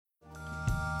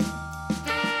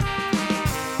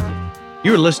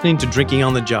You're listening to Drinking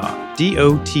on the Job,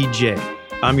 DOTJ.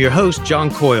 I'm your host,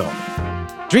 John Coyle.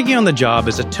 Drinking on the Job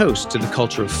is a toast to the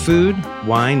culture of food,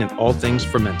 wine, and all things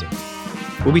fermenting.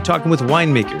 We'll be talking with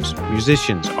winemakers,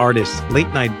 musicians, artists,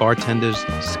 late-night bartenders,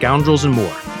 scoundrels, and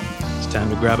more. It's time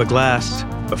to grab a glass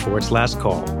before its last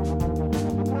call.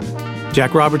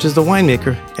 Jack Roberts is the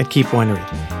winemaker at Keep Winery.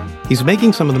 He's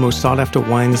making some of the most sought-after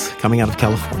wines coming out of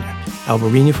California.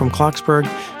 Albarino from Clarksburg,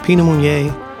 Pinot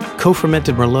Meunier,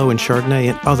 co-fermented Merlot and Chardonnay,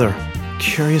 and other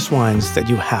curious wines that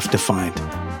you have to find.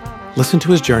 Listen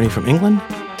to his journey from England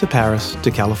to Paris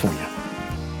to California.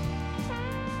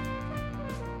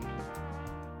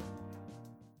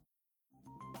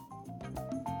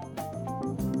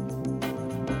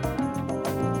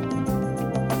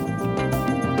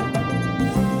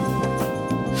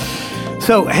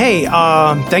 So, hey,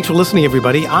 thanks for listening,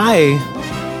 everybody.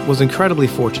 I was incredibly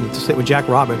fortunate to sit with Jack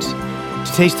Roberts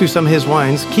to taste through some of his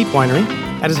wines, Keep Winery,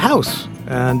 at his house.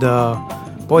 And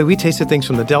boy, we tasted things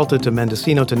from the Delta to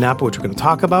Mendocino to Napa, which we're going to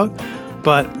talk about.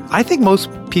 But I think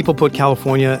most people put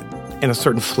California in a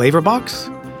certain flavor box.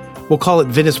 We'll call it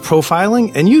vintage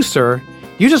profiling. And you, sir,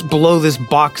 you just blow this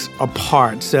box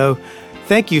apart. So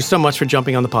thank you so much for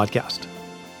jumping on the podcast.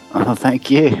 Oh, thank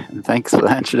you. And thanks for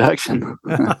that introduction.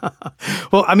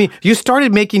 Well, I mean, you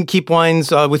started making Keep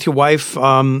Wines with your wife,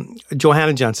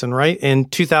 Johanna Jensen, right, in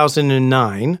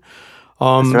 2009.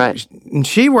 That's right. And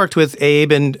she worked with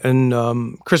Abe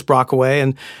and Chris Brockaway,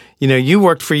 and you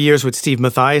worked for years with Steve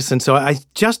Mathias. And so I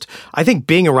think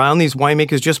being around these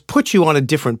winemakers just put you on a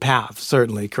different path,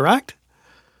 certainly, correct?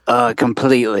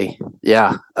 Completely,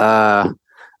 yeah.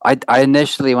 I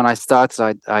initially, when I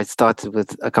started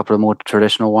with a couple of more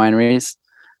traditional wineries,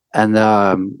 and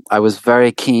I was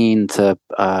very keen to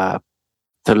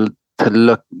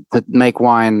make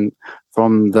wine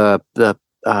from the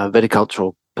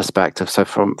viticultural perspective, so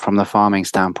from the farming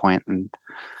standpoint, and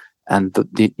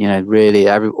really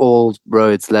all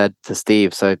roads led to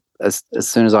Steve. So as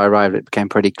soon as I arrived, it became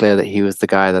pretty clear that he was the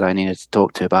guy that I needed to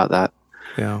talk to about that.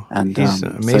 Yeah, and he's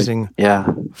an amazing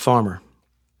farmer.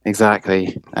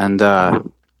 Exactly. And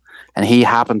he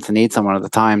happened to need someone at the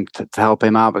time to help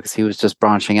him out, because he was just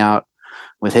branching out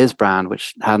with his brand,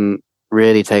 which hadn't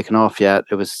really taken off yet.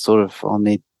 It was sort of on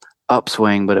the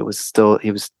upswing, but it was still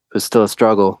a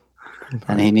struggle. Okay.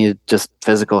 And he needed just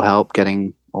physical help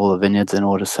getting all the vineyards in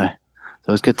order. So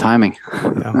it was good timing.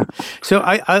 Yeah. So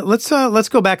let's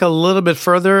go back a little bit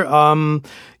further.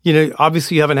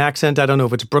 Obviously you have an accent. I don't know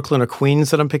if it's Brooklyn or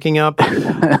Queens that I'm picking up.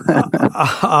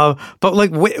 But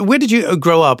like, where did you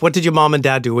grow up? What did your mom and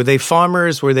dad do? Were they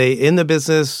farmers? Were they in the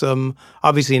business?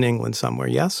 Obviously in England somewhere.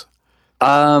 Yes.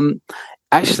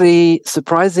 Actually,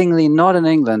 surprisingly, not in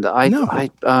England. I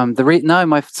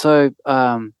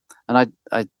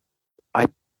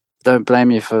don't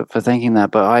blame you for thinking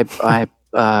that, but I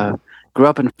grew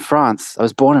up in France. I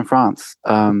was born in France,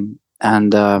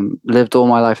 and lived all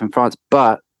my life in France.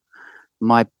 But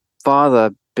my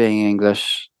father, being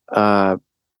English,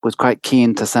 was quite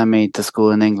keen to send me to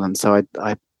school in England. So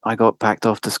I got packed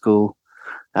off to school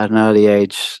at an early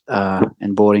age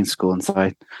in boarding school, and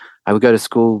so I would go to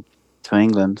school to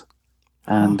England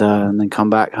and then come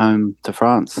back home to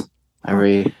France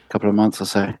every couple of months or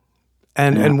so.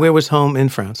 And where was home in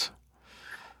France?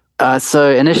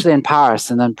 So initially in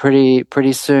Paris, and then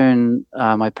pretty soon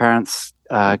my parents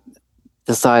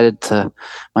decided to.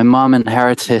 My mom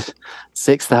inherited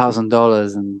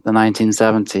 $6,000 in the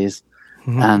 1970s,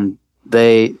 mm-hmm. and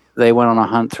they went on a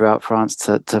hunt throughout France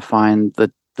to find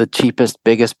the cheapest,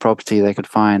 biggest property they could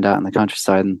find out in the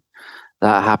countryside, and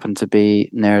that happened to be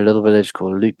near a little village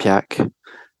called Lupiac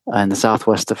in the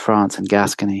southwest of France in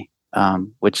Gascony,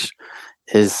 which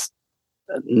is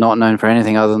not known for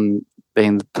anything other than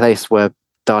being the place where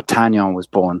D'Artagnan was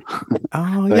born.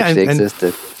 Oh, yeah, and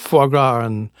foie gras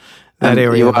and that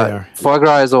area there. Foie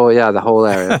gras is the whole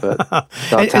area, but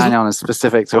D'Artagnan is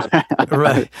specific to where.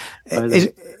 Right.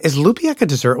 Is Lupiac a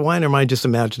dessert wine, or am I just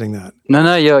imagining that?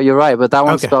 No, you're right, but that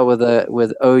one's spelled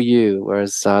with OU,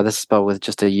 whereas this is spelled with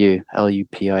just a U,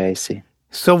 Lupiac.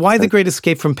 So why the great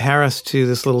escape from Paris to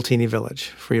this little teeny village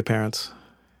for your parents?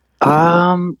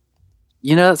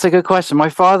 That's a good question. My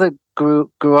father grew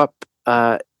up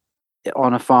on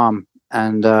a farm,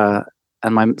 and so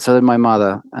did my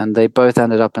mother, and they both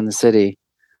ended up in the city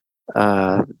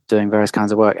doing various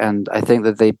kinds of work. And I think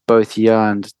that they both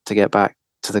yearned to get back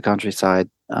to the countryside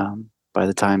by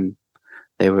the time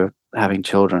they were having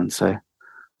children. So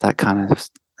that kind of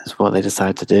is what they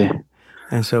decided to do.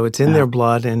 And so it's in their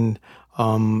blood, and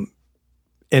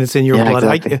it's in your blood.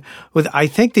 Exactly. I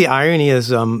think the irony is,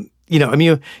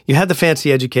 you had the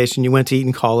fancy education. You went to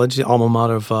Eton College, the alma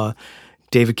mater of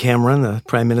David Cameron, the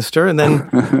Prime Minister, and then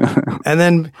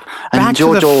back and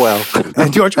George Orwell.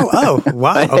 And George Orwell. Oh,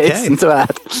 wow. Okay. To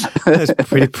that. That's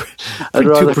pretty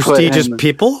two prestigious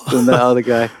people. Than the other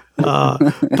guy.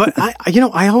 But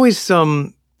I always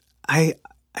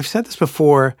I've said this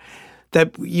before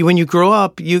that when you grow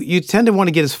up, you tend to want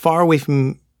to get as far away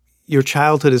from your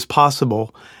childhood as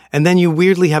possible, and then you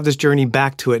weirdly have this journey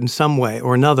back to it in some way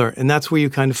or another, and that's where you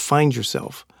kind of find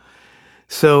yourself.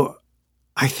 So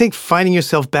I think finding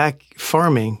yourself back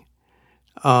farming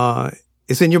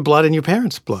is in your blood and your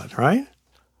parents' blood, right?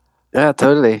 Yeah,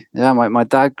 totally. Yeah, my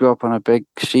dad grew up on a big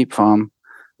sheep farm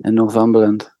in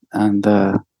Northumberland, and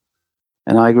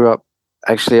I grew up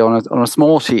actually on a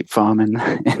small sheep farm in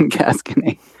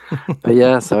Gascony. But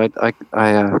yeah, so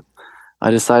I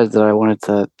decided that I wanted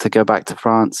to go back to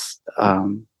France,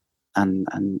 and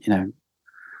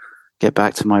get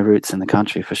back to my roots in the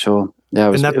country for sure.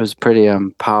 Yeah, it was pretty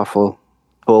powerful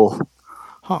pull.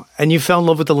 Huh. And you fell in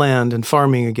love with the land and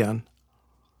farming again.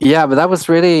 Yeah, but that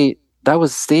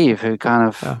was Steve who kind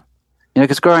of,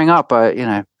 because growing up,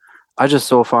 I just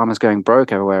saw farmers going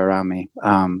broke everywhere around me.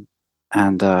 And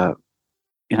the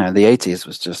 80s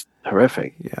was just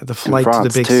horrific. Yeah, the flight to the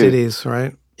big cities,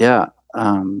 right? Yeah.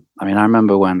 I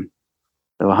remember when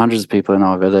there were hundreds of people in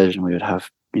our village, and we would have,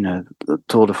 the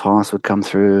Tour de France would come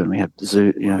through, and we had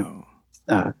zoo,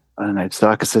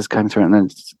 circuses came through, and then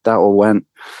that all went,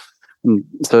 and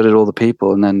so did all the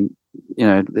people. And then,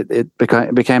 it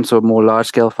became sort of more large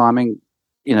scale farming,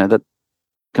 that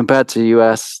compared to the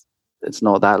US, it's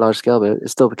not that large scale, but it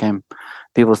still became,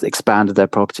 people expanded their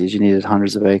properties. You needed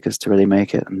hundreds of acres to really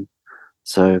make it. And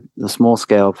so the small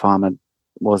scale farmer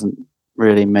wasn't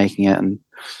really making it.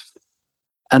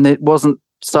 And it wasn't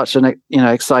such an,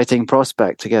 exciting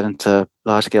prospect to get into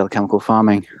large scale chemical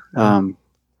farming.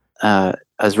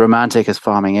 As romantic as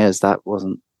farming is, that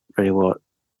wasn't really what,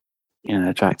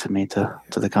 attracted me to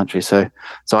the country. So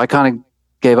I kind of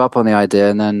gave up on the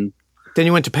idea. And then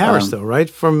you went to Paris though, right?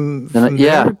 From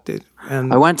yeah. There?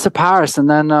 And I went to Paris, and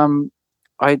then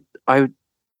I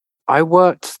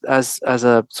worked as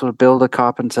a sort of builder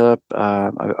carpenter.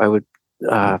 I would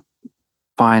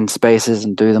find spaces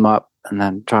and do them up, and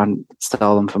then try and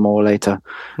sell them for more later.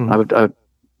 And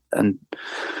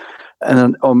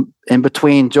then in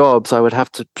between jobs, I would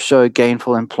have to show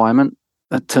gainful employment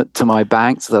to my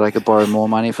bank so that I could borrow more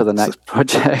money for the next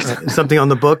project. Something on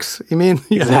the books, you mean?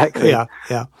 Exactly. Yeah.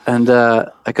 And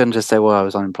I couldn't just say, well, I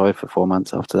was unemployed for 4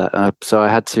 months after that. So I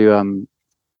had to,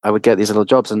 I would get these little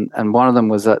jobs. And one of them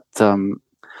was at,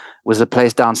 was a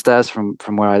place downstairs from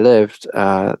where I lived,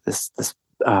 this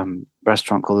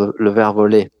restaurant called Le Ver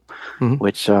Volé,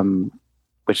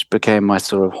 which became my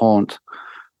sort of haunt.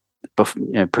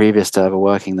 Previous to ever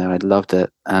working there, I'd loved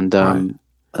it. And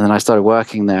then I started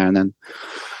working there, and then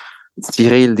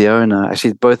Cyril, the owner,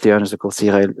 actually both the owners are called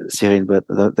Cyril, but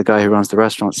the guy who runs the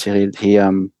restaurant, Cyril, he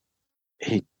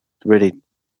really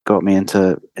got me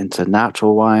into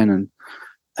natural wine, and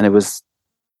it was,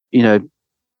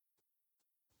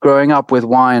 growing up with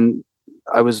wine,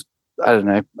 I don't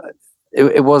know,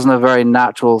 it wasn't a very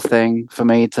natural thing for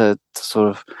me to sort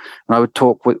of, when I would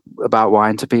talk about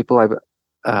wine to people, I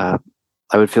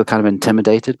would feel kind of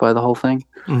intimidated by the whole thing.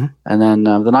 And then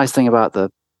the nice thing about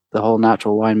the whole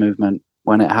natural wine movement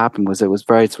when it happened was it was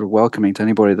very sort of welcoming to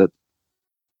anybody that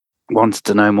wanted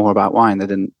to know more about wine. They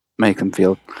didn't make them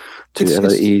feel too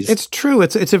at ease. It's true.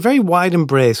 It's a very wide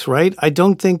embrace, right? I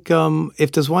don't think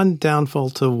if there's one downfall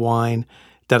to wine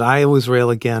that I always rail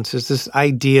against is this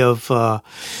idea of,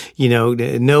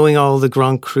 knowing all the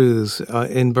Grand Crus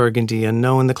in Burgundy, and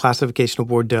knowing the classification of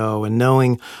Bordeaux, and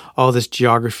knowing all this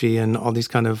geography and all these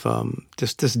kind of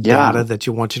this data that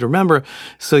you want you to remember,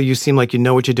 so you seem like you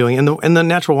know what you're doing. And the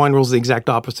natural wine rules are the exact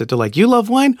opposite. They're like, you love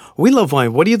wine, we love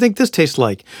wine. What do you think this tastes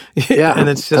like? Yeah, and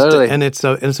it's just totally. and it's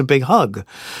a big hug.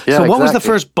 Yeah, so what was the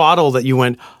exactly. first bottle that you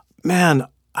went, man,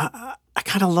 I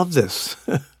kind of love this?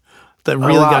 That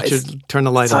really got you to turn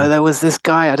the light on. So there was this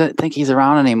guy, I don't think he's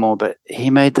around anymore, but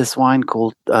he made this wine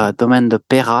called Domaine de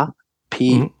Peyrat,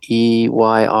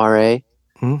 Peyra.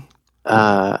 And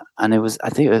it was, I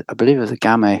believe it was a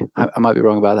Gamay. I might be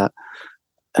wrong about that.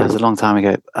 It was a long time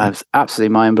ago. It was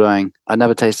absolutely mind-blowing. I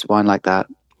never tasted wine like that.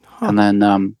 And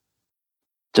then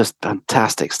just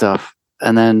fantastic stuff.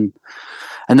 And then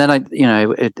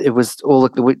it was all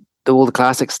the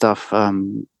classic stuff.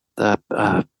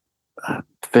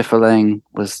 Pfifferling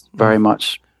was very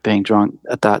much being drunk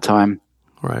at that time,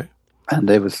 right? And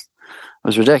it was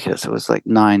ridiculous. It was like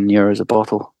 €9 a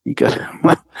bottle. You could,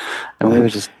 and we were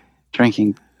just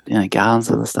drinking,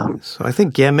 gallons of the stuff. So I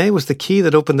think Gamay was the key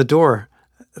that opened the door.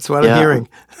 That's what I'm hearing.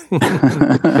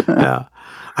 Yeah.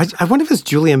 I wonder if it's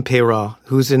Julien Peyrat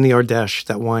who's in the Ardèche,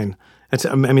 that wine.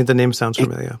 The name sounds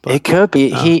familiar. But, it could be.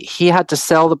 He had to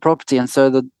sell the property, and so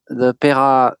the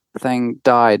Peyrat thing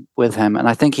died with him. And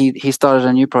I think he started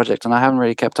a new project, and I haven't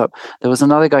really kept up. There was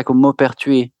another guy called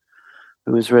Maupertuis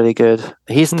who was really good.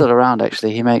 He's still around,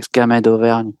 actually. He makes Gamay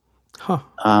d'Auvergne. Huh.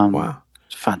 Wow.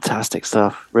 Fantastic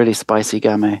stuff. Really spicy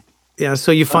Gamay. Yeah,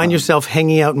 so you find yourself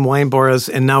hanging out in wine bars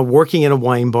and now working in a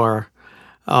wine bar.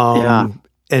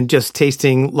 And just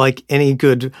tasting like any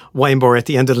good wine bar at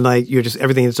the end of the night. You're just,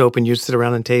 everything that's open, you sit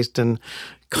around and taste and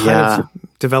kind of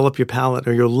develop your palate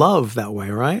or your love that way,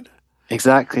 right?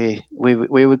 Exactly. We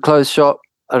would close shop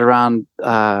at around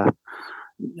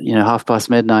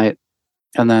midnight,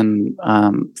 and then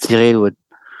Cyril would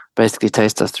basically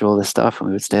taste us through all this stuff, and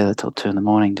we would stay there till 2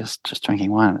 a.m. just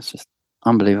drinking wine. It's just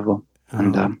unbelievable.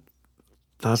 And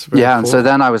that's very cool. And so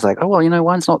then I was like, oh well,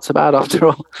 wine's not so bad after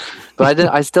all. But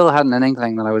I still hadn't an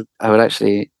inkling that I would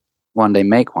actually one day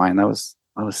make wine. I was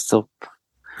still.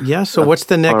 Yeah. So what's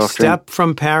the next step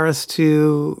from Paris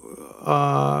to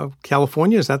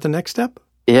California? Is that the next step?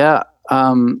 Yeah.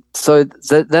 So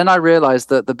then I realized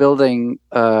that the building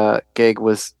gig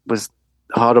was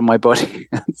hard on my body.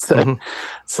 So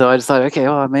I decided, okay,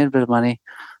 I made a bit of money.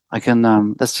 I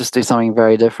can let's just do something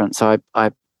very different. So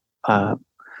I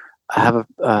have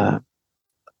a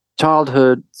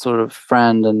childhood sort of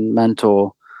friend and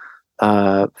mentor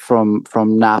from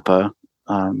Napa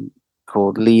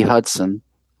called Lee Hudson.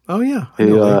 Oh yeah,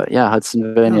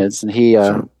 Hudson Vineyards, and he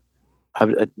I've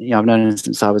known him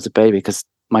since I was a baby because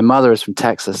my mother is from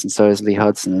Texas and so is Lee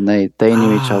Hudson, and they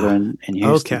knew each other in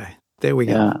Houston. Okay, there we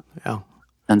go. Yeah.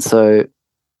 And so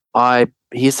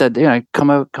he said, come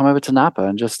over to Napa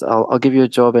and just I'll give you a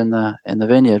job in the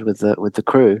vineyard with the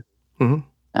crew,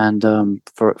 and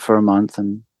for a month,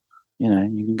 and you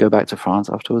can go back to France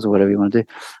afterwards or whatever you want to do.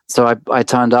 So I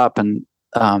turned up, and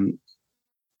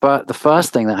but the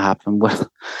first thing that happened was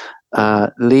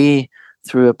Lee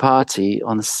threw a party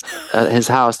at his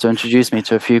house to introduce me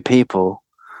to a few people,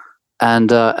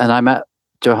 and I met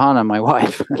Johanna, my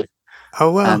wife.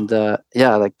 Oh wow! And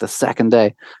like the second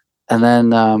day, and then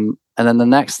the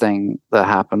next thing that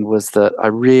happened was that I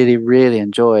really, really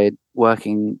enjoyed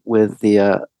working with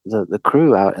the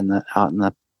crew out in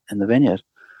the vineyard.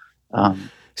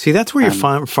 See, that's where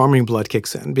your farming blood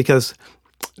kicks in, because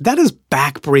that is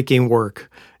backbreaking work.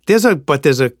 There's a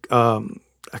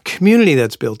community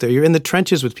that's built there. You're in the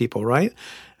trenches with people, right?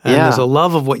 And there's a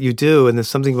love of what you do, and there's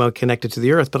something about connected to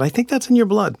the earth. But I think that's in your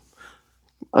blood.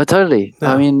 Oh, totally.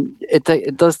 Yeah. I mean,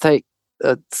 it does take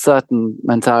a certain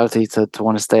mentality to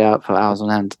want to stay out for hours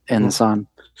on end in the sun.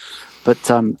 But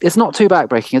it's not too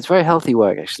backbreaking. It's very healthy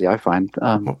work, actually, I find.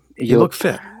 You look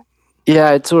fit.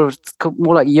 Yeah, it's sort of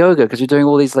more like yoga because you're doing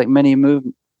all these like many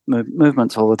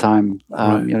movements all the time.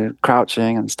 Right.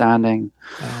 Crouching and standing,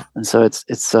 and so it's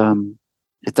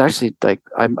actually like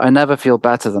I never feel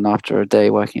better than after a day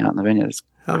working out in the vineyard. It's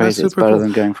crazy. It's better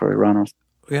than going for a run.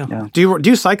 Yeah. Do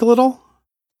you cycle at all?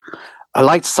 I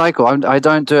like to cycle. I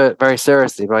don't do it very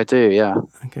seriously, but I do. Yeah.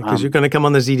 Okay, because you're going to come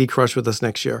on the ZD Crush with us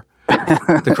next year.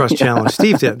 The Crush Challenge.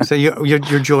 Steve did. So you're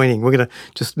joining. We're going to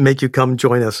just make you come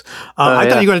join us. I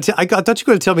thought you were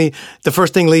going to tell me the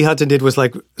first thing Lee Hudson did was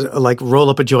like roll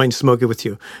up a joint and smoke it with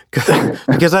you,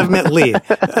 because I've met Lee,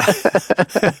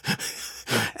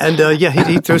 and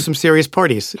he threw some serious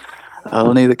parties.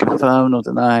 I'll neither confirm nor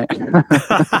deny.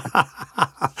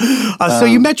 So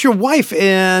you met your wife,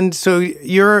 and so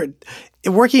you're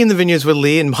working in the vineyards with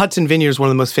Lee, and Hudson Vineyards is one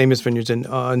of the most famous vineyards in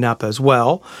Napa as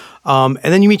well. And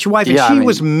then you meet your wife, and she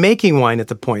was making wine at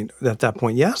that point,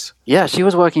 yes? Yeah, she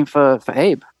was working for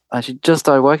Abe. She just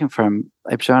started working for him,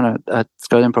 Abe Schörner, at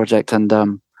Scolium Project, and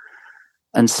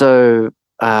so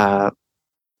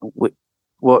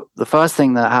what the first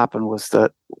thing that happened was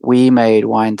that we made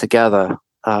wine together.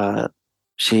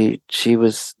 They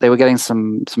were getting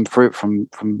some fruit from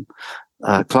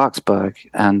Clarksburg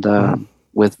and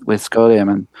with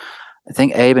Scolium, and I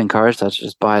think Abe encouraged us to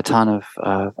just buy a ton of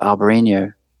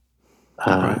Albarino.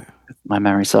 If my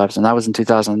memory serves, and that was in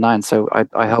 2009. So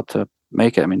I helped her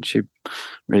make it. I mean, she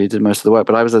really did most of the work,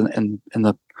 but I was in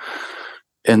the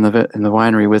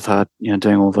winery with her,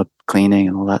 doing all the cleaning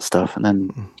and all that stuff, and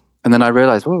then I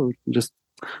realized, we can just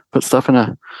put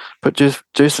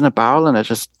juice in a barrel and it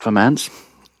just ferments,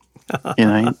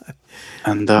 and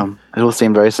it all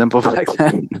seemed very simple back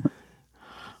then.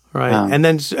 Right, and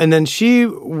then she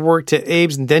worked at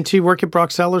Abe's, and then she worked at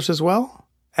Brock Cellars as well.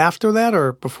 After that,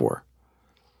 or before?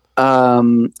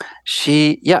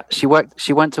 She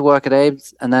went to work at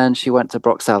Abe's, and then she went to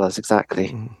Brock Cellars.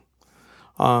 Exactly.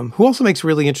 Who also makes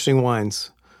really interesting wines.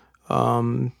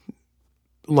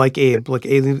 like Abe,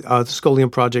 the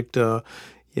Scolium Project, the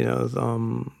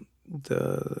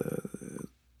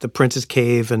Prince's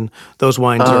Cave, and those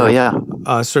wines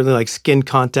are certainly like Skin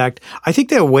Contact. I think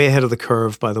they're way ahead of the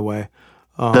curve, by the way.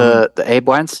 The Abe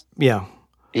wines? Yeah.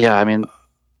 Yeah, I mean,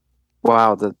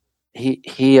 wow. He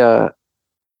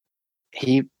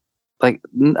like,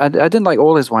 I didn't like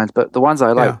all his wines, but the ones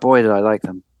I liked, boy, did I like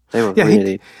them. They were really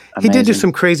amazing. He did do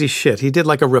some crazy shit. He did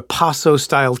like a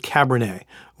Ripasso-styled Cabernet,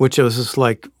 which was just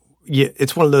like,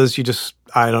 it's one of those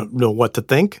I don't know what to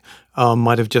think.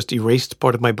 Might have just erased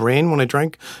part of my brain when I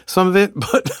drank some of it,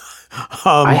 but...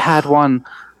 I had one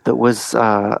that was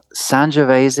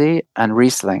Sangiovese and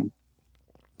Riesling.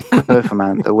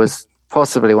 Kofferman. That was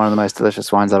possibly one of the most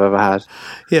delicious wines I've ever had.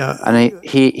 Yeah. And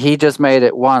he just made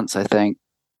it once, I think.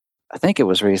 I think it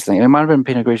was Riesling. It might have been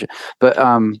Pinot Grigio. But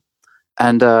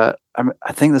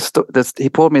I think he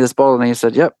poured me this bottle and he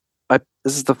said, "Yep,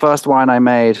 this is the first wine I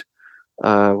made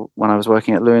when I was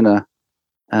working at Luna."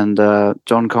 And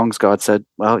John Kongsgaard said,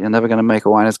 "Well, you're never going to make a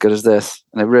wine as good as this."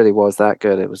 And it really was that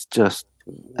good. It was just,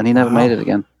 and he never made it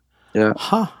again. Yeah.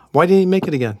 Huh. Why didn't he make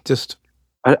it again? Just,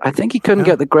 I think he couldn't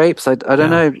get the grapes. I don't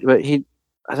know, but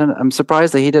I'm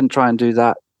surprised that he didn't try and do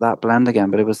that blend again.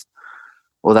 But it was,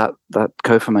 or that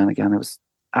Kofferman again. It was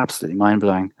absolutely mind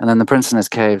blowing. And then the Prince in his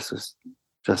Caves was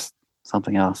just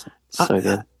something else. So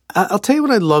good. I'll tell you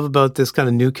what I love about this kind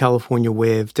of new California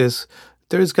wave.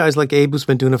 There's guys like Abe who's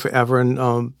been doing it forever,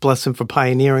 and bless him for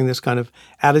pioneering this kind of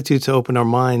attitude to open our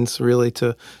minds, really,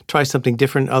 to try something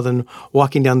different other than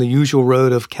walking down the usual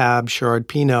road of Cab, Chard,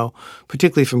 Pinot,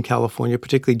 particularly from California,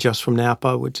 particularly just from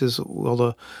Napa, which is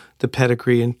the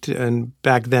pedigree and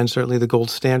back then certainly the gold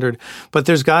standard. But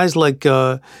there's guys like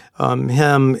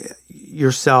him,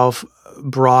 yourself,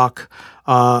 Brock.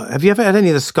 Have you ever had any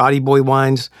of the Scotty Boy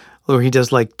wines where he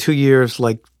does like 2 years,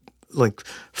 like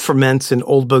ferments in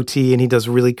Old Botea, and he does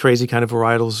really crazy kind of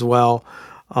varietals as well.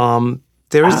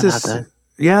 There is this,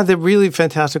 they're really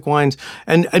fantastic wines.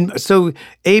 And so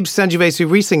Abe Sangiovese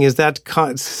Riesling, is that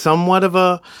somewhat of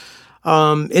a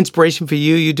inspiration for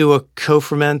you? You do a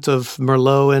co-ferment of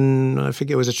Merlot and I think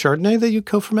it was a Chardonnay that you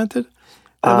co-fermented?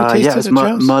 Yeah, it's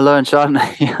Merlot and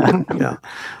Chardonnay. Yeah.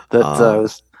 That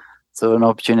was sort of an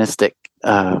opportunistic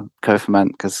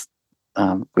co-ferment because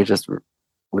we just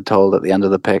were told at the end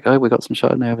of the pick, "Oh, we got some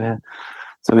Chardonnay over here,"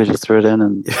 so we just threw it in,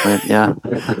 and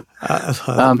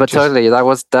but totally, that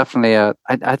was definitely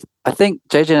I think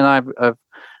JJ and I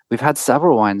we've had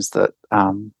several wines that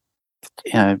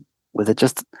with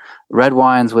just red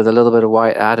wines with a little bit of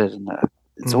white added, and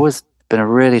it's always been a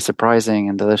really surprising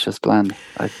and delicious blend.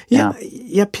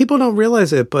 People don't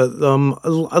realize it, but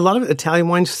a lot of Italian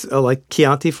wines, like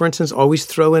Chianti, for instance, always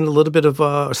throw in a little bit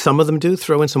of, some of them do,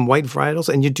 throw in some white varietals,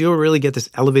 and you do really get this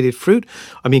elevated fruit.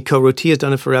 I mean, Côte-Rôtie has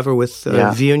done it forever with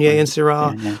Viognier and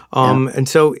Syrah. And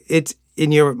so it's,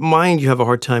 in your mind, you have a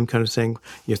hard time kind of saying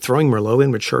you're throwing Merlot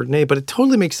in with Chardonnay, but it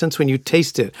totally makes sense when you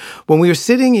taste it. When we were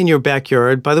sitting in your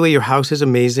backyard, by the way, your house is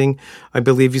amazing. I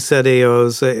believe you said it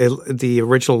was the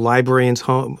original librarian's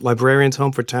home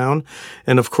for town.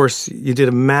 And of course, you did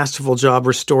a masterful job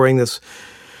restoring this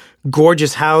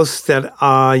gorgeous house that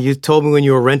you told me when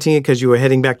you were renting it because you were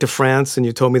heading back to France, and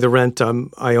you told me the rent.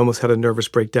 I almost had a nervous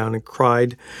breakdown and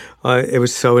cried. It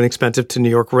was so inexpensive to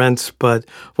New York rents, but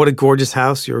what a gorgeous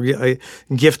house. You're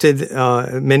gifted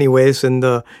in many ways and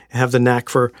have the knack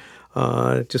for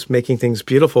just making things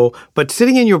beautiful. But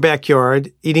sitting in your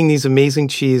backyard, eating these amazing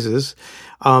cheeses,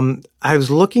 I was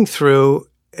looking through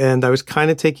and I was kind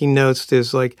of taking notes.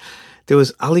 There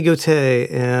was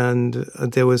Aligoté, and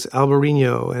there was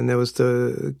Albarino, and there was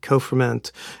the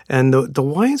co-ferment. And the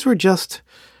wines were just,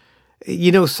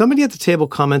 somebody at the table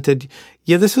commented,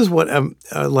 this is what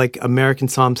like American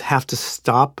somms have to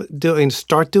start doing.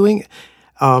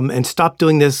 And stop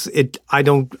doing this. I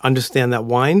don't understand that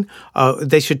wine.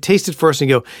 They should taste it first and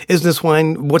go, isn't this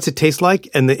wine, what's it taste like?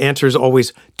 And the answer is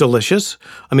always delicious.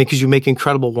 I mean, because you make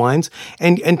incredible wines.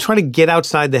 And try to get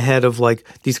outside the head of like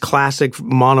these classic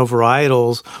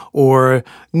monovarietals, or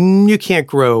you can't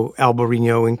grow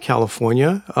Albarino in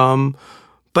California.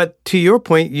 But to your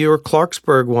point, your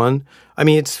Clarksburg one, I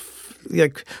mean, it's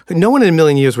like no one in a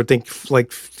million years would think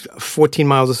like 14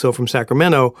 miles or so from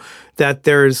Sacramento that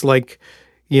there's like,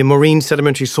 marine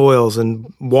sedimentary soils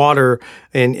and water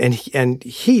and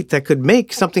heat that could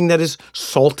make something that is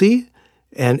salty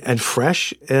and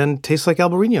fresh and tastes like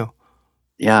Albarino.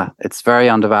 Yeah, it's very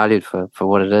undervalued for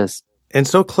what it is. And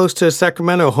so close to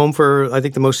Sacramento, home for, I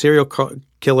think, the most serial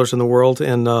killers in the world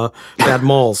and bad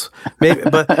malls.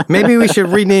 Maybe we should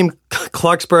rename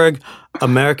Clarksburg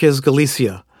America's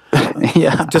Galicia.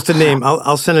 Yeah. Just a name.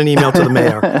 I'll send an email to the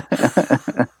mayor.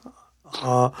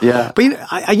 Yeah. But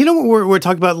you know what we're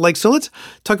talking about? Like, so let's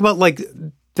talk about like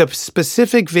the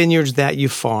specific vineyards that you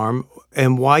farm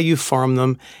and why you farm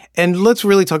them. And let's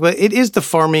really talk about it is the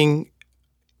farming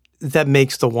that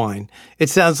makes the wine. It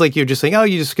sounds like you're just saying, oh,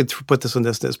 you just could put this on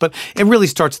this, but it really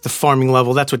starts at the farming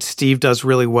level. That's what Steve does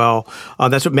really well.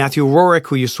 That's what Matthew Rorick,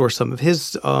 who you source some of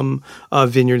his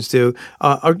vineyards, do.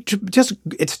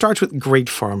 It starts with great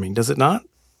farming, does it not?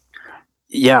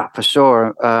 Yeah, for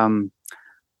sure.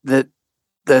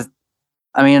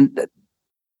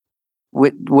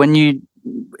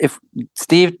 If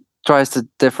Steve tries to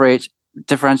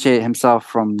differentiate himself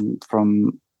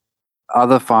from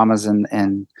other farmers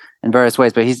in various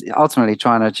ways, but he's ultimately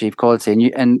trying to achieve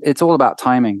quality, and it's all about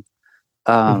timing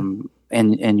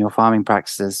in your farming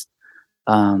practices.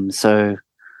 So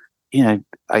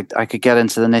I could get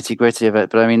into the nitty gritty of it,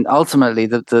 but I mean ultimately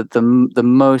the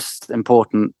most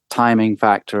important timing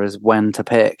factor is when to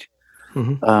pick,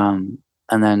 and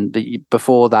then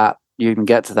before that you can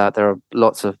get to that, there are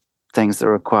lots of things that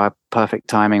require perfect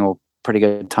timing or pretty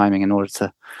good timing in order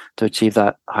to achieve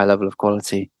that high level of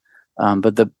quality.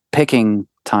 But the picking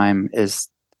time is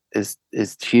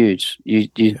huge.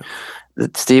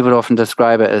 Steve would often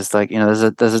describe it as like,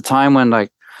 there's a time when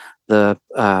like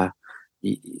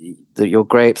your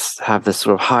grapes have this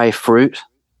sort of high fruit,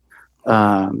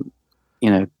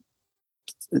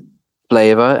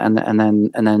 flavor, and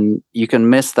then you can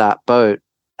miss that boat,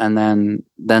 and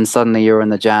then suddenly you're in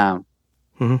the jam.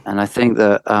 And I think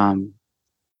that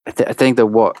I think that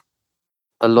what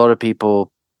a lot of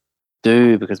people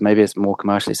do, because maybe it's more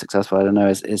commercially successful, I don't know,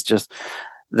 is just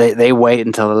they wait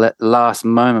until the last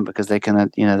moment because they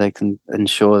can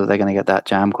ensure that they're going to get that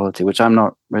jam quality, which I'm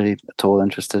not really at all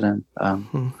interested in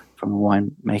from a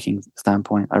wine making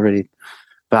standpoint. I really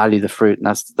value the fruit, and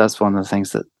that's one of the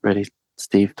things that really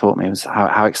Steve taught me, was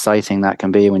how exciting that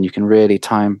can be when you can really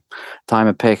time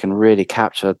a pick and really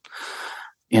capture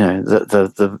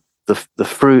the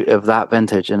fruit of that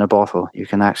vintage in a bottle. You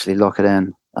can actually lock it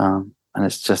in, and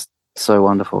it's just so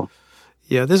wonderful.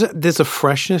 Yeah, there's a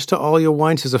freshness to all your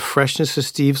wines. There's a freshness to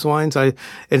Steve's wines.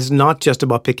 It's not just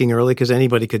about picking early, because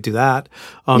anybody could do that.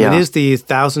 It is the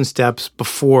 1,000 steps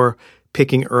before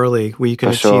picking early where you can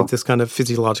achieve this kind of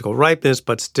physiological ripeness,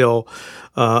 but still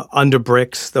under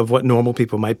bricks of what normal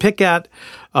people might pick at.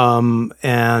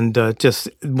 And just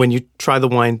when you try the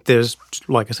wine, there's,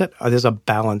 like I said, there's a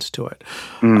balance to it.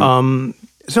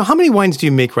 So how many wines do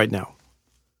you make right now?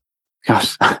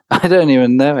 Gosh, I don't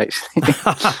even know actually.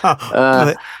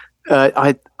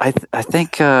 I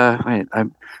think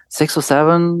I'm 6 or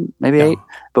 7, maybe 8.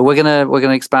 But we're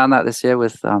gonna expand that this year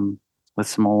with some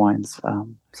more wines.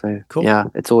 So cool. Yeah,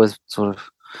 it's always sort of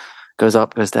goes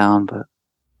up, goes down, but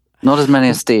not as many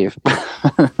as Steve.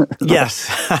 Yes.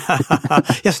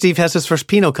 Yeah, Steve has his first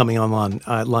Pinot coming online.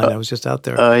 I was just out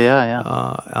there. Oh, yeah.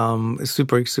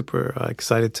 Super, super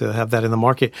excited to have that in the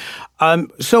market.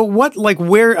 So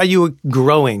where are you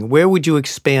growing? Where would you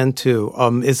expand to?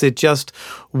 Is it just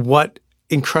what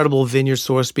incredible vineyard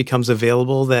source becomes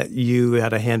available that you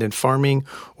had a hand in farming,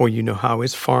 or how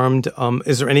it's farmed?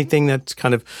 Is there anything that's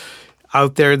kind of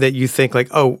out there that you think like,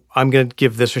 oh, I'm going to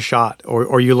give this a shot?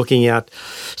 Or you're looking at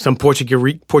some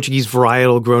Portuguese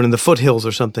varietal grown in the foothills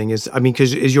or something?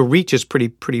 Because your reach is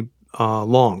pretty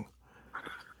long.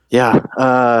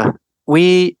 Yeah.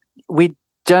 We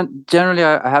generally,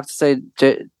 I have to say,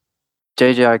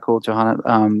 JJ, I call Johanna,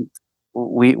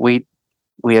 we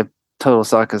have total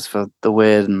suckers for the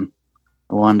weird and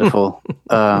the wonderful.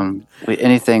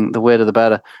 Anything, the weirder the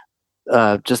better.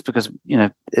 Just because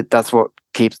that's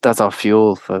our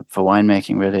fuel for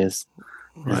winemaking. Really is.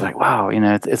 Right. It's like, wow,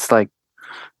 it's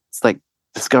like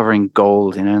discovering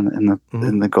gold. In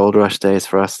the gold rush days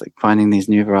for us, like finding these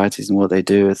new varieties and what they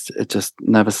do. It just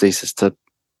never ceases to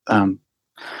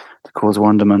cause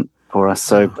wonderment for us.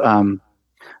 So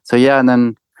yeah. And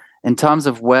then in terms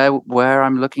of where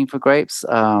I'm looking for grapes,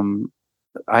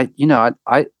 I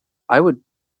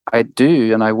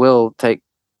do and I will take.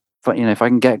 If I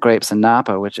can get grapes in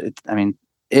Napa, which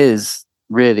is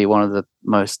really one of the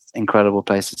most incredible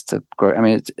places to grow.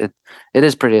 It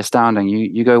is pretty astounding.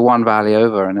 You go one valley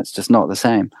over and it's just not the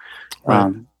same.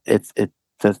 Right.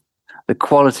 The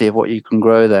quality of what you can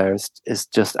grow there is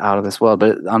just out of this world.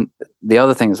 But the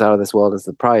other thing that's out of this world is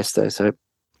the price, though. So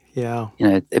yeah,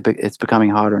 it's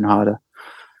becoming harder and harder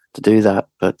to do that.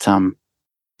 But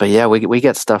yeah, we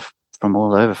get stuff from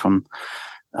all over, from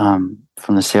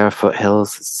the Sierra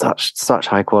foothills, such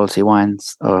high quality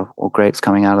wines or grapes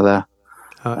coming out of there.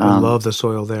 I love the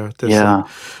soil there. There's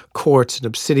quartz and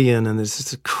obsidian, and there's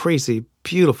this crazy,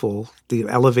 beautiful, the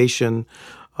elevation.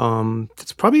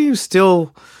 It's probably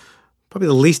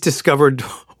the least discovered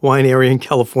wine area in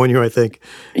California, I think,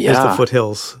 is the Yeah.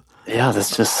 foothills. Yeah,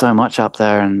 there's just so much up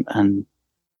there, and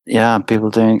yeah, people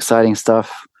doing exciting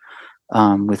stuff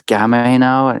with Gamay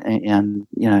now, and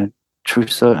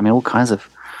Trousseau. I mean, all kinds of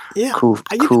Yeah. cool.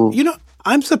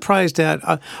 I'm surprised at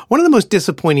one of the most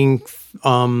disappointing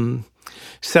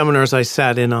seminars I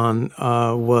sat in on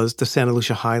was the Santa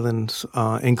Lucia Highlands,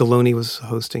 and Galoni was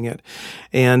hosting it.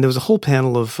 And there was a whole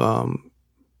panel of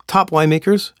top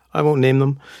winemakers. I won't name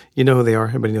them. You know who they are.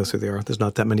 Everybody knows who they are. There's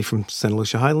not that many from Santa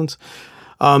Lucia Highlands.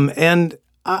 And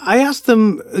I asked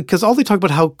them, because all they talk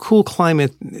about how cool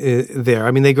climate there.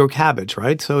 I mean, they grow cabbage,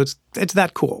 right? So it's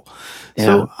that cool. Yeah.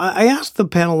 So I asked the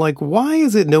panel, like, why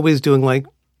is it nobody's doing like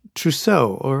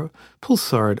Trousseau or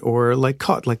Pulsard or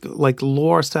like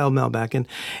Loire style Malbec,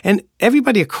 and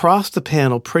everybody across the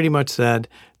panel pretty much said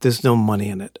there's no money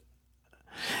in it.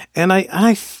 And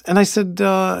I said,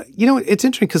 it's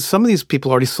interesting because some of these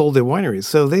people already sold their wineries,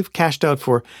 so they've cashed out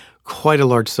for quite a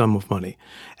large sum of money.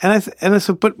 And I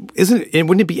said, but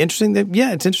wouldn't it be interesting?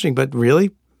 Yeah, it's interesting, but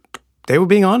really, they were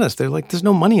being honest. They're like, there's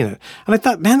no money in it. And I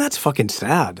thought, man, that's fucking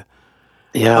sad.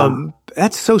 Yeah.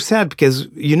 That's so sad because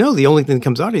the only thing that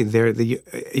comes out of there,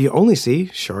 you only see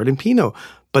Chard and Pinot,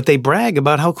 but they brag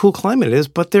about how cool climate it is.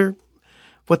 But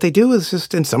what they do is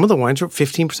just, in some of the wines are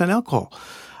 15% alcohol,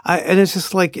 and it's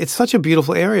just like, it's such a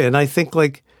beautiful area, and I think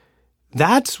like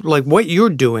that's like what you're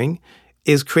doing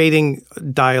is creating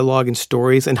dialogue and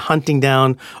stories and hunting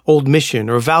down Old Mission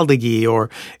or Valdegui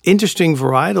or interesting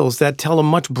varietals that tell a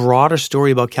much broader story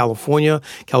about California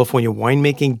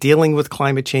winemaking, dealing with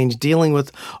climate change, dealing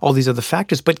with all these other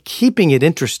factors, but keeping it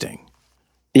interesting.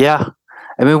 Yeah.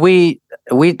 I mean, we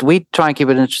try and keep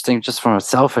it interesting just from a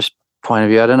selfish point of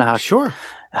view. I don't know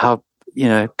how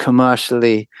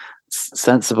commercially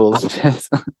sensible it is.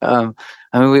 I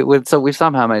mean, we've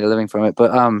somehow made a living from it,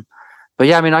 but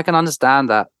yeah, I mean, I can understand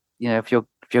that. If you're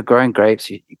growing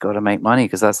grapes, you got to make money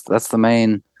because that's the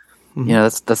main.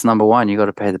 Mm-hmm. That's number one. You got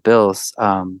to pay the bills.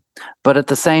 But at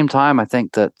the same time, I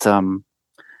think that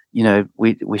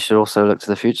we should also look to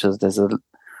the future. The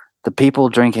people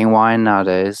drinking wine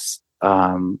nowadays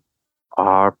are,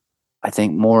 I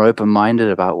think, more open-minded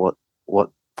about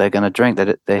what they're going to drink.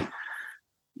 They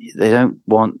don't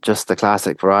want just the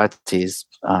classic varieties.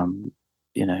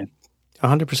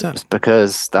 100%.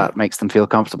 Because that makes them feel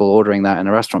comfortable ordering that in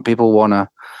a restaurant. People want to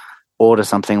order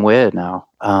something weird now.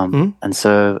 And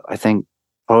so I think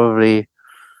probably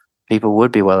people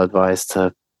would be well advised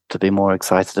to be more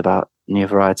excited about new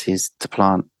varieties to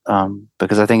plant,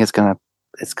 because I think it's gonna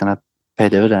pay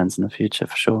dividends in the future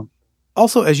for sure.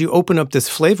 Also, as you open up this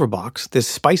flavor box, this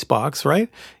spice box, right?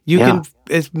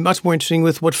 It's much more interesting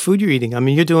with what food you're eating. I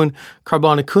mean, you're doing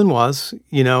Carbonic Counoise,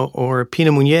 or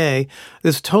Pinot Meunier.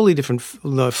 There's a totally different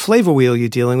flavor wheel you're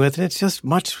dealing with, and it's just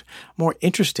much more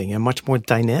interesting and much more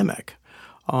dynamic.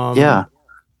 Yeah.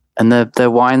 And they're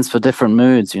wines for different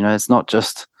moods. It's not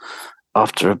just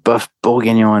after a buff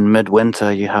Bourguignon in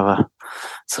midwinter, you have a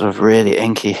sort of really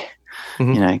inky,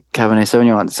 Cabernet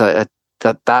Sauvignon. So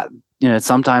that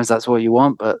sometimes that's what you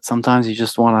want, but sometimes you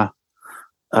just want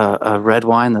a red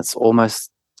wine that's almost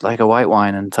like a white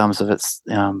wine in terms of its,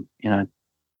 how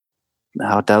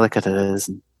delicate it is.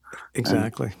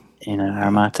 Exactly. And,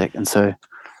 aromatic. And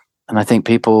I think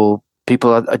people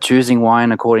are choosing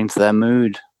wine according to their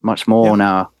mood much more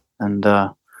now. And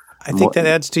I think that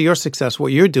adds to your success,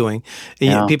 what you're doing.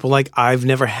 People like, I've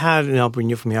never had an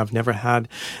Albariño from here. I've never had,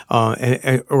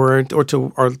 or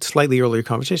to our slightly earlier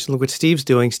conversation, look what Steve's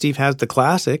doing. Steve has the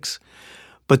classics,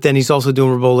 but then he's also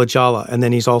doing Ribolla Gialla. And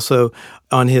then he's also,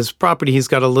 on his property, he's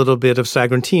got a little bit of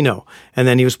Sagrantino. And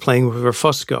then he was playing with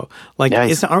Refosco. Like,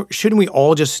 shouldn't we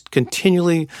all just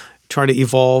continually try to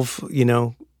evolve,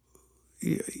 the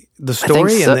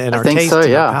story and our taste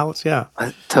and our palates? Yeah.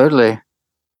 Totally.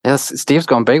 Yes, Steve's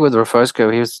gone big with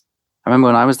Refosco. I remember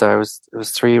when I was there, it was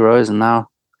 3 rows, and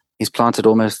now he's planted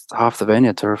almost half the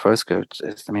vineyard to Refosco.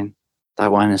 I mean,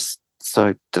 that wine is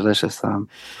so delicious. I'm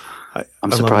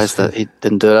surprised that he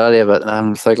didn't do it earlier, but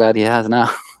I'm so glad he has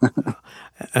now.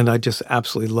 And I just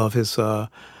absolutely love his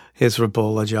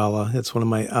Ribolla Gialla. It's one of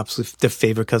my absolute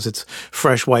favorite because it's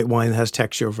fresh white wine that has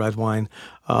texture of red wine.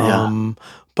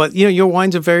 But, your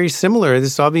wines are very similar.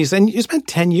 It's obvious. And you spent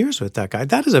 10 years with that guy.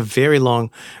 That is a very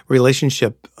long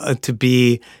relationship to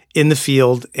be in the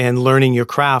field and learning your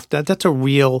craft. That's a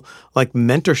real,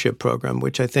 mentorship program,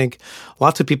 which I think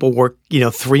lots of people work,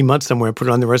 3 months somewhere, put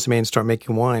it on their resume and start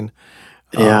making wine.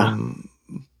 Yeah.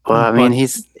 Well, I mean,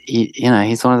 he's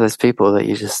one of those people that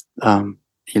you just,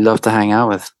 you love to hang out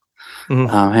with.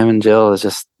 Mm-hmm. Him and Jill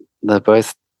they're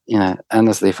both,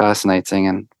 endlessly fascinating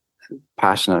and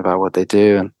passionate about what they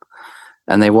do,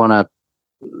 and they want to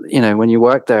when you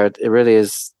work there, it really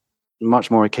is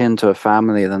much more akin to a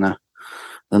family than a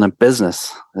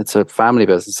business. It's a family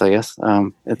business, I guess.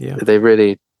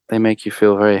 They make you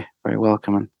feel very, very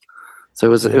welcome, and so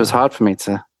it was hard for me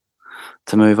to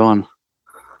move on.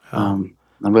 And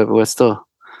we're still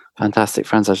fantastic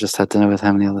friends. I just had dinner with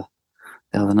him the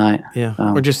other night. Yeah,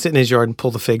 or just sit in his yard and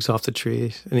pull the figs off the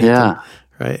trees. And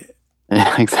right.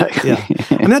 Yeah, exactly. Yeah,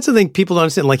 and that's the thing people don't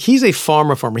understand. Like, he's a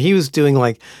farmer. He was doing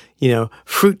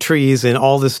fruit trees and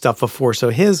all this stuff before. So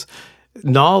his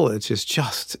knowledge is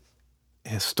just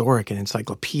historic and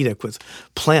encyclopedic with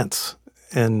plants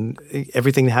and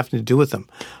everything having to do with them,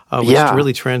 which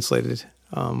really translated.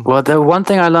 Well, the one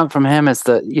thing I learned from him is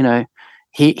that,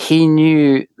 he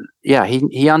knew,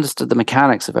 he understood the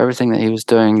mechanics of everything that he was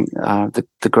doing, the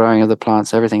growing of the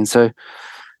plants, everything. So,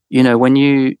 when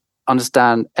you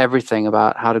understand everything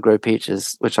about how to grow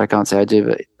peaches, which I can't say I do,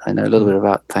 but I know a little bit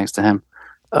about thanks to him,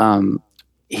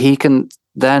 he can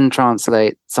then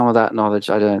translate some of that knowledge.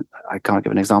 I can't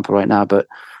give an example right now, but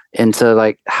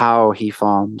into how he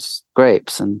farms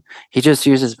grapes, and he just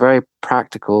uses very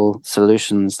practical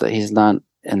solutions that he's learned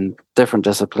in different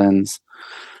disciplines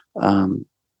to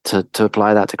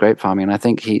apply that to grape farming. And I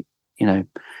think he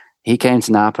came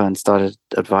to Napa and started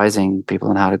advising people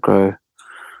on how to grow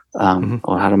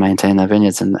or how to maintain their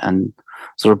vineyards, and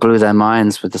sort of blew their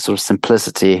minds with the sort of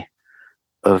simplicity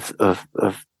of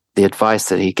the advice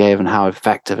that he gave and how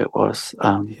effective it was.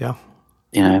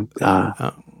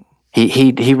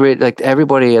 He really,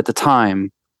 everybody at the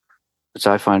time, which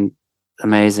I find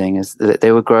amazing, is that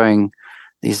they were growing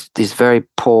these very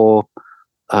poor.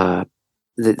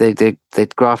 They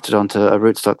grafted onto a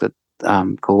rootstock that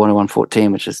called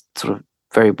 10114, which is sort of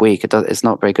very weak. It's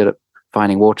not very good at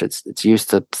finding water. It's used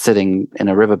to sitting in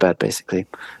a riverbed basically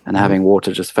and having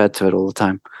water just fed to it all the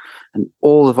time. And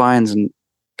all the vines, and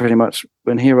pretty much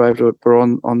when he arrived, were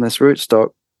on this rootstock.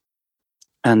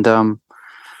 And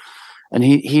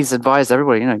he's advised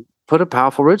everybody, put a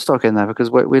powerful rootstock in there, because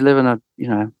we live in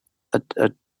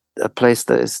a place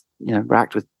that is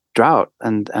racked with drought,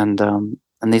 and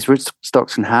these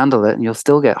rootstocks can handle it, and you'll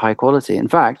still get high quality. In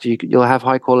fact, you'll have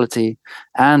high quality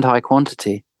and high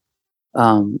quantity.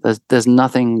 There's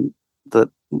nothing that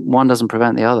one doesn't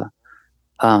prevent the other.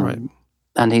 Right.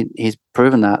 And he's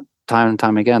proven that time and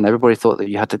time again. Everybody thought that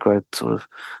you had to grow sort of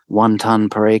 1 ton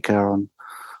per acre on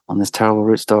this terrible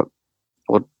rootstock,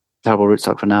 or terrible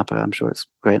rootstock for Napa. I'm sure it's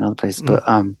great in other places, but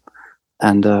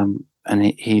and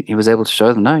he was able to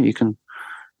show them, no, you can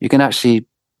actually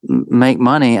make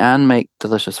money and make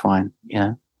delicious wine.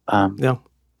 And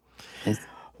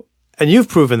you've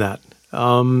proven that.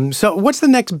 So what's the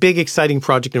next big exciting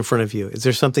project in front of you? Is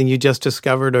there something you just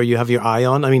discovered or you have your eye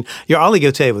on? I mean, your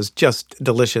aligoté was just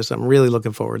delicious. I'm really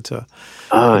looking forward to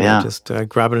just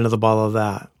grabbing another bottle of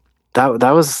that.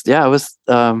 That was it was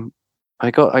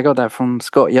I got that from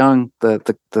Scott Young,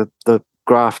 the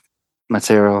graft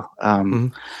material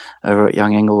over at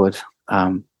Young Inglewood.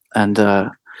 I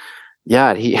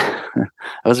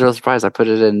was real surprised. I put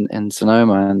it in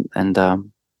Sonoma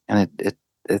and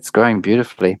it's growing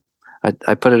beautifully.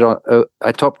 I put it on.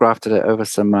 I top grafted it over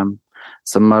some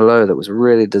Merlot that was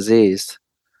really diseased,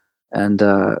 and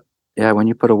when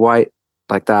you put a white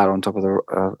like that on top of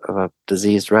a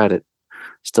diseased red, it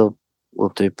still will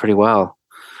do pretty well.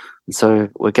 And so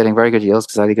we're getting very good yields,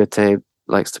 because Aligoté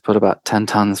likes to put about 10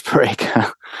 tons per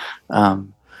acre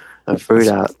of fruit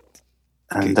out.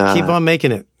 And keep on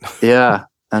making it. Yeah,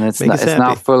 and it's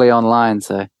now fully online.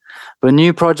 So, but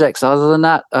new projects other than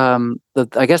that,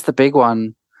 I guess the big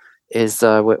one is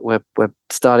we're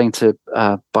starting to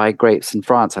buy grapes in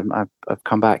France. I've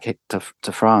come back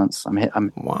to France.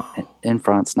 I'm in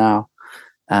France now,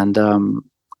 and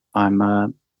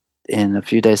I'm in a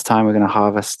few days' time we're going to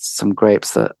harvest some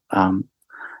grapes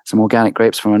some organic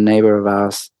grapes from a neighbor of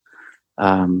ours,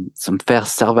 some Fer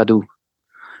Servadou.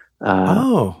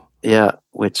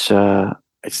 Which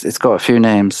it's got a few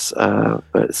names, but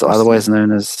it's otherwise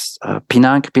known as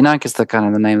Pinanque. Pinanque is the kind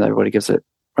of the name that everybody gives it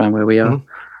around where we are,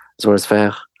 as well as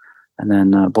Fer. And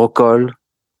then Brocol.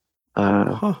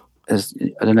 I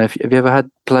don't know have you ever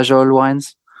had Plajol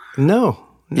wines? No.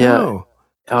 Yeah.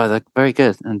 Oh, they're very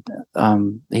good. And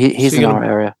he's in our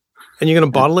area. And you're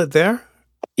going to bottle it there?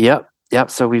 Yep.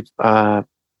 So we I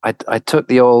took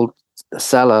the old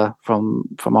cellar from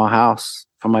our house,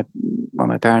 from where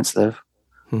my parents live,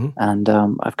 and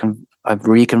I've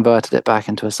reconverted it back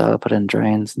into a cellar, put in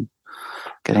drains, and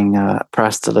getting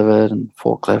press delivered and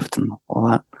forklift and all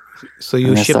that. So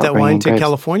you ship that wine to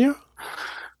California?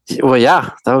 Well,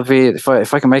 yeah, that would be if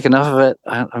I can make enough of it.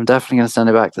 I'm definitely going to send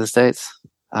it back to the States.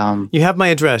 You have my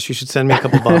address. You should send me a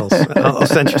couple bottles. I'll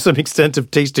send you some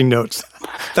extensive tasting notes.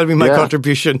 That'll be my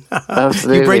contribution.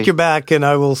 Absolutely. You break your back, and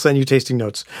I will send you tasting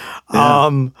notes.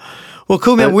 Yeah. Well,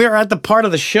 cool, man. We're at the part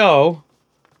of the show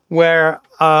where,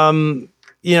 God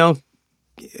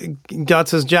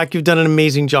says, Jack, you've done an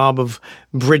amazing job of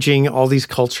bridging all these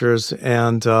cultures,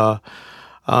 and I'm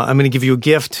going to give you a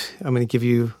gift. I'm going to give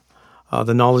you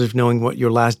the knowledge of knowing what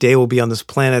your last day will be on this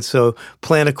planet. So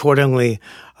plan accordingly.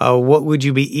 What would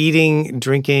you be eating,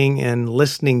 drinking, and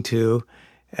listening to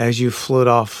as you float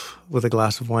off with a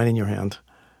glass of wine in your hand?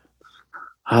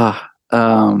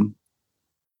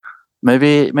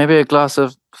 Maybe a glass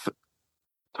of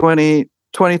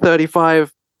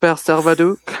 2035 Père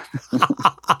Servadou.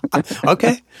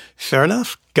 Okay, fair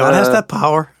enough. God has that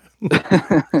power.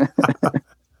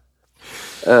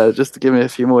 Just to give me a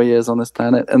few more years on this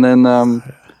planet. And then, I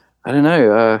don't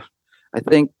know, I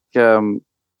think that,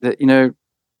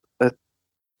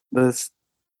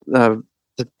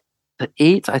 to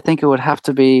eat, I think it would have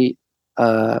to be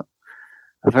a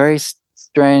very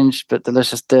strange but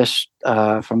delicious dish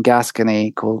from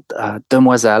Gascony called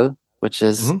demoiselle, which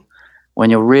is when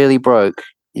you're really broke,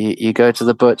 you go to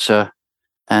the butcher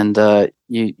and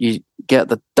you get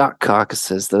the duck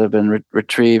carcasses that have been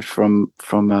retrieved from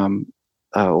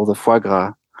all the foie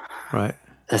gras. Right.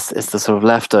 It's the sort of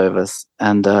leftovers,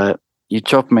 and you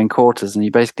chop them in quarters and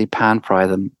you basically pan fry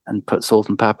them and put salt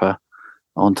and pepper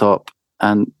on top,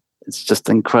 and it's just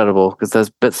incredible because there's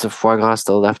bits of foie gras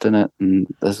still left in it, and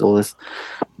there's all this,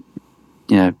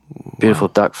 beautiful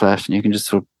duck flesh, and you can just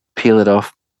sort of peel it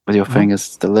off with your fingers.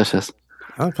 It's delicious.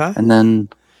 Okay. And then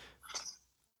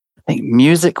I think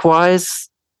music-wise,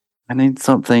 I need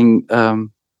something. I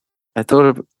thought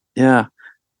of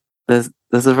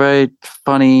There's a very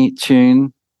funny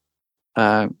tune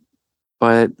called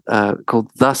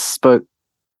 "Thus Spoke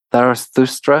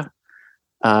Zarathustra,"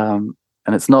 and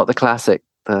it's not the classic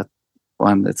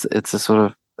one. It's a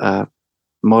sort of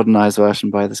modernized version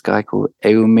by this guy called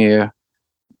Eumir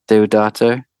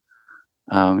Deodato.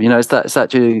 It's that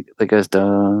tune that goes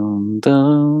dum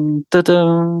dum da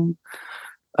dum.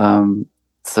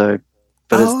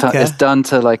 It's done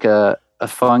to like a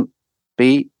funk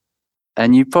beat.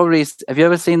 And you probably have you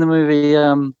ever seen the movie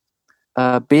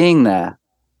Being There?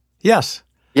 Yes.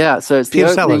 Yeah. So it's Peter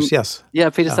the opening, Sellers. Yes. Yeah,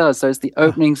 Peter Sellers. So it's the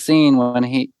opening scene when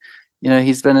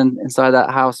he's been inside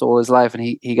that house all his life, and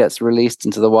he gets released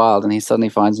into the wild, and he suddenly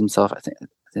finds himself. I think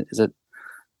is it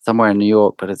somewhere in New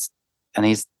York, but he's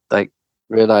like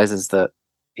realizes that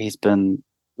he's been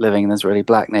living in this really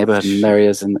black neighborhood, and there he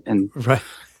is in right.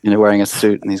 Wearing a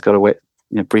suit, and he's got a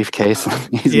briefcase.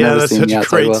 He's never that's seen such a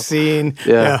great scene.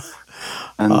 Yeah.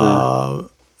 And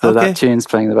that tune's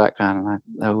playing in the background, and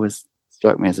that always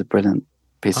struck me as a brilliant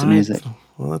piece of music.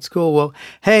 Well, that's cool. Well,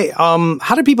 hey,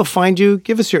 how do people find you?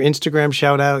 Give us your Instagram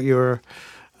shout out, your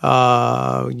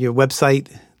website,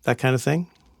 that kind of thing.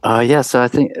 So I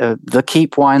think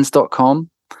thekeepwines.com,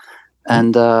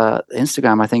 and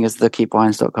Instagram I think is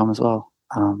thekeepwines.com as well.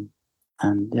 And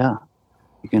yeah,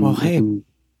 you can. Well, hey.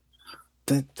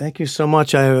 Thank you so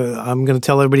much. I'm going to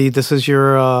tell everybody this is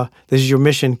your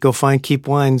mission. Go find Keep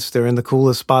Wines. They're in the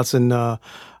coolest spots I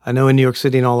know in New York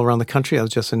City and all around the country. I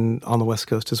was just on the West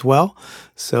Coast as well.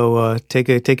 So take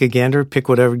a gander,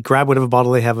 grab whatever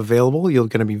bottle they have available. You're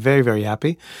going to be very, very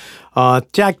happy.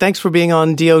 Jack, thanks for being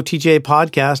on DOTJ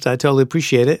podcast. I totally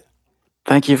appreciate it.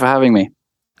 Thank you for having me.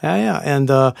 Yeah.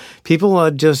 And people,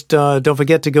 just don't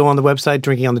forget to go on the website,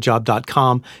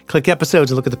 drinkingonthejob.com, click episodes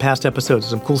and look at the past episodes.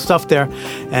 There's some cool stuff there.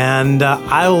 And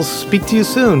I'll speak to you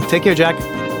soon. Take care, Jack.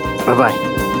 Bye-bye.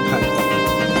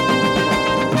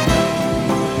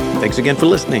 Thanks again for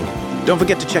listening. Don't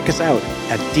forget to check us out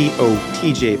at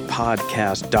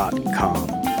dotjpodcast.com.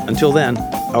 Until then,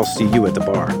 I'll see you at the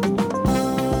bar.